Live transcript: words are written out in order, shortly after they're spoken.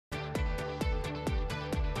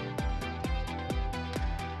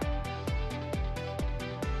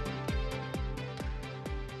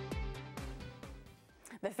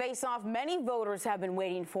The face-off many voters have been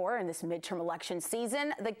waiting for in this midterm election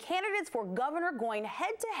season, the candidates for governor going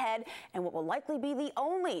head-to-head in what will likely be the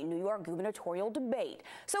only New York gubernatorial debate.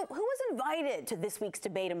 So who was invited to this week's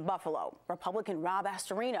debate in Buffalo? Republican Rob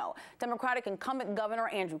Astorino, Democratic incumbent Governor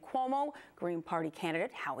Andrew Cuomo, Green Party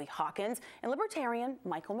candidate Howie Hawkins, and Libertarian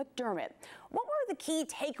Michael McDermott. What were the key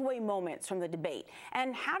takeaway moments from the debate,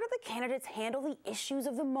 and how did the candidates handle the issues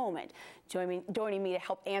of the moment? Joining me to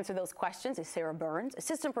help answer those questions is Sarah Burns,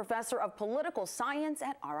 Assistant Professor of Political Science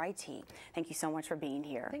at RIT. Thank you so much for being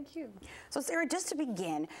here. Thank you. So Sarah, just to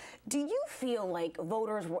begin, do you feel like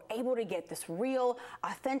voters were able to get this real,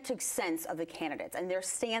 authentic sense of the candidates and their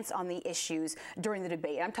stance on the issues during the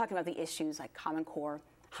debate? I'm talking about the issues like Common Core,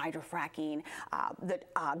 hydrofracking,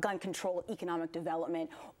 gun control, economic development,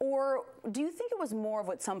 or do you think it was more of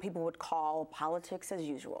what some people would call politics as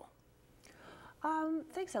usual?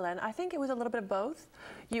 Thanks, Helen. I think it was a little bit of both.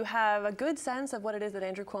 You have a good sense of what it is that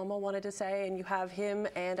Andrew Cuomo wanted to say, and you have him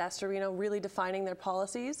and Astorino really defining their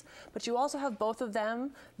policies, but you also have both of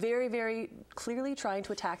them very, very clearly trying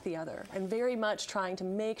to attack the other and very much trying to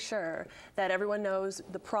make sure that everyone knows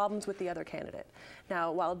the problems with the other candidate.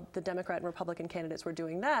 Now, while the Democrat and Republican candidates were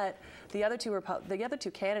doing that, the other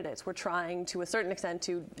two candidates were trying, to a certain extent,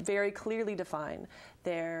 to very clearly define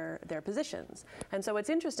their positions. And so what's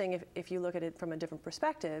interesting, if you look at it from a different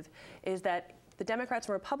perspective, is that the Democrats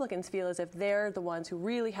and Republicans feel as if they're the ones who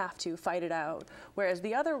really have to fight it out, whereas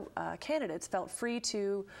the other candidates felt free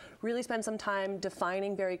to really spend some time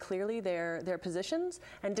defining very clearly their positions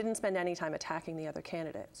and didn't spend any time attacking the other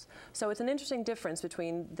candidates. So it's an interesting difference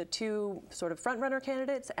between the two sort of front-runner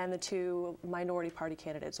candidates and the two minority party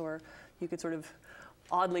candidates, or you could sort of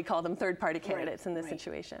oddly call them third-party candidates in this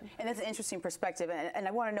situation. And that's an interesting perspective, and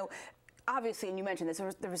I want to know, obviously, and you mentioned this,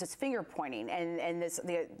 there was this finger pointing, and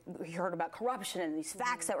we heard about corruption and these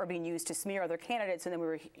facts that were being used to smear other candidates, and then we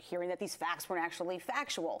were hearing that these facts weren't actually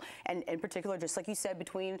factual, and in particular, just like you said,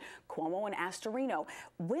 between Cuomo and Astorino.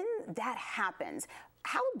 When that happens,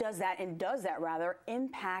 how does that rather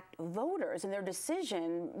impact voters and their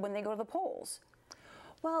decision when they go to the polls?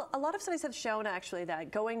 Well, a lot of studies have shown actually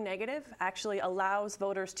that going negative actually allows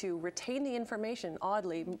voters to retain the information,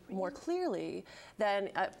 oddly, more clearly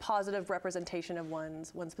than a positive representation of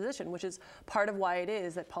one's position, which is part of why it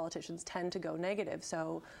is that politicians tend to go negative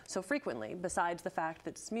so frequently, besides the fact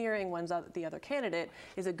that smearing the other candidate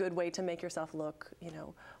is a good way to make yourself look,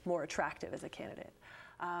 more attractive as a candidate.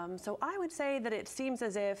 So I would say that it seems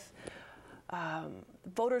as if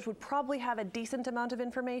voters would probably have a decent amount of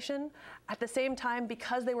information. At the same time,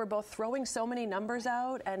 because they were both throwing so many numbers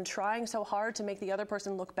out and trying so hard to make the other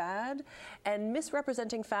person look bad and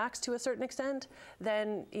misrepresenting facts to a certain extent,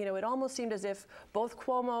 then it almost seemed as if both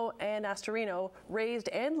Cuomo and Astorino raised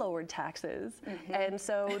and lowered taxes. And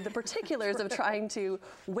so the particulars of trying to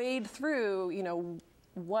wade through,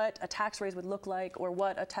 what a tax raise would look like or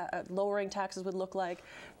what lowering taxes would look like,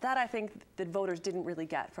 that I think that voters didn't really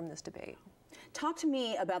get from this debate. Talk to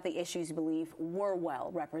me about the issues you believe were well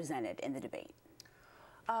represented in the debate.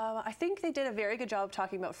 I think they did a very good job of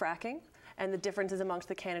talking about fracking and the differences amongst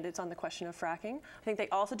the candidates on the question of fracking. I think they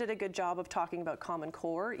also did a good job of talking about Common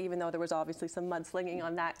Core, even though there was obviously some mudslinging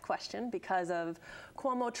on that question because of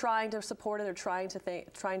Cuomo trying to support it or trying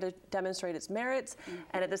to demonstrate its merits,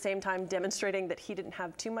 and at the same time demonstrating that he didn't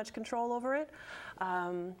have too much control over it.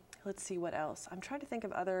 Let's see what else. I'm trying to think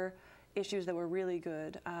of other issues that were really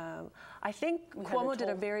good. I think Cuomo did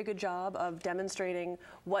a very good job of demonstrating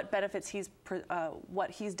what benefits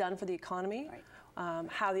what he's done for the economy,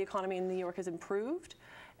 how the economy in New York has improved,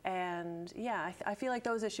 and yeah, I feel like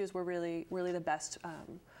those issues were really the best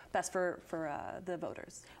for the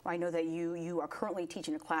voters. Well, I know that you are currently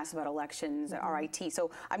teaching a class about elections at RIT,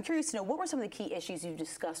 so I'm curious to know, what were some of the key issues you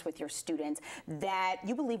discussed with your students that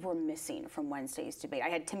you believe were missing from Wednesday's debate? I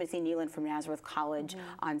had Timothy Nealon from Nazareth College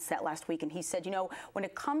on set last week, and he said, when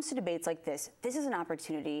it comes to debates like this is an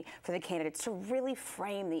opportunity for the candidates to really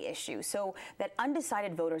frame the issue so that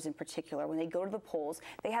undecided voters in particular, when they go to the polls,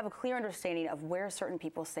 they have a clear understanding of where certain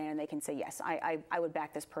people stand, and they can say, yes, I would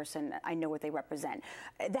back this person, I know what they represent.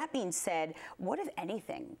 That being said, what, if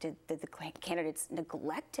anything, did the candidates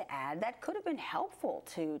neglect to add that could have been helpful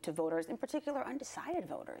to voters, in particular undecided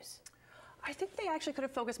voters? I think they actually could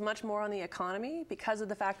have focused much more on the economy because of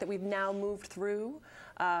the fact that we've now moved through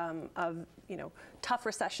a tough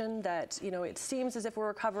recession that, it seems as if we're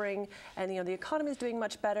recovering, and, the economy is doing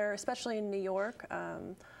much better, especially in New York.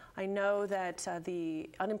 I know that the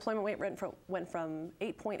unemployment rate went from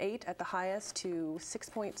 8.8 at the highest to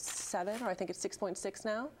 6.7, or I think it's 6.6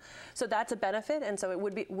 now. So that's a benefit, and so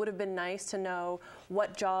it would have been nice to know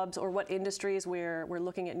what jobs or what industries we're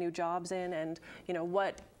looking at new jobs in, and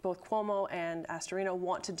what both Cuomo and Astorino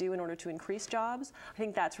want to do in order to increase jobs. I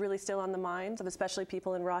think that's really still on the minds of especially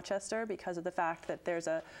people in Rochester because of the fact that there's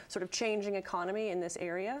a sort of changing economy in this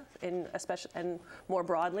area, especially and more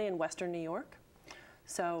broadly in Western New York.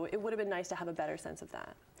 So it would have been nice to have a better sense of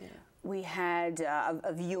that. Yeah. We had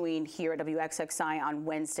a viewing here at WXXI on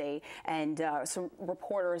Wednesday, and some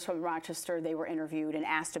reporters from Rochester, they were interviewed and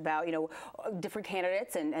asked about, different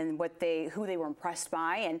candidates and who they were impressed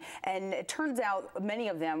by, and it turns out many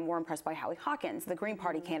of them were impressed by Hallie Hawkins, the Green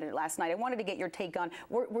Party candidate last night. I wanted to get your take on,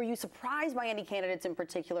 were you surprised by any candidates in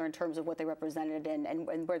particular in terms of what they represented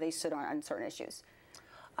and where they stood on certain issues?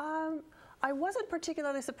 I wasn't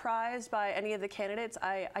particularly surprised by any of the candidates.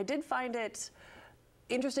 I did find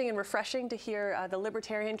interesting and refreshing to hear the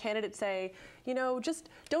Libertarian candidate say, just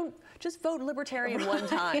vote Libertarian one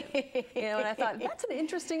time. And I thought that's an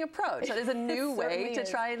interesting approach. That is a new way to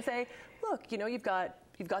try and say, look, you've got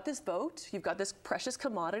this vote, you've got this precious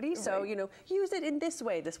commodity, so use it in this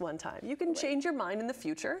way this one time. You can change your mind in the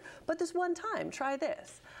future, but this one time, try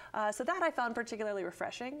this. So that I found particularly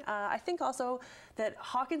refreshing. I think also that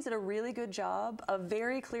Hawkins did a really good job of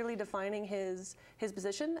very clearly defining his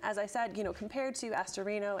position. As I said, compared to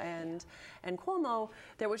Astorino and Cuomo,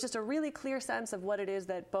 there was just a really clear sense of what it is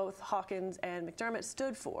that both Hawkins and McDermott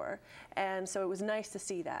stood for, and so it was nice to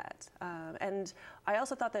see that. And I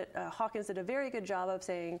also thought that Hawkins did a very good job of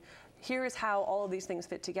saying, here is how all of these things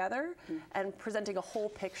fit together, and presenting a whole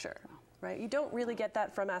picture. Right? You don't really get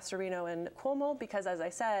that from Astorino and Cuomo because, as I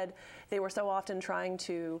said, they were so often trying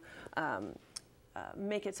to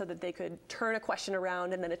make it so that they could turn a question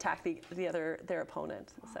around and then attack their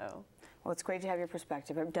opponent. So. Well, it's great to have your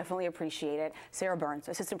perspective. I definitely appreciate it. Sarah Burns,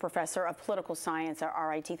 Assistant Professor of Political Science at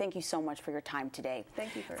RIT, thank you so much for your time today.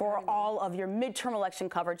 Thank you for all of your midterm election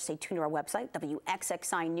coverage, stay tuned to our website,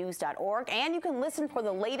 WXXInews.org, and you can listen for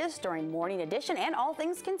the latest during Morning Edition and All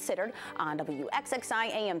Things Considered on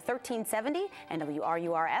WXXI AM 1370 and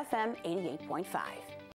WRUR FM 88.5.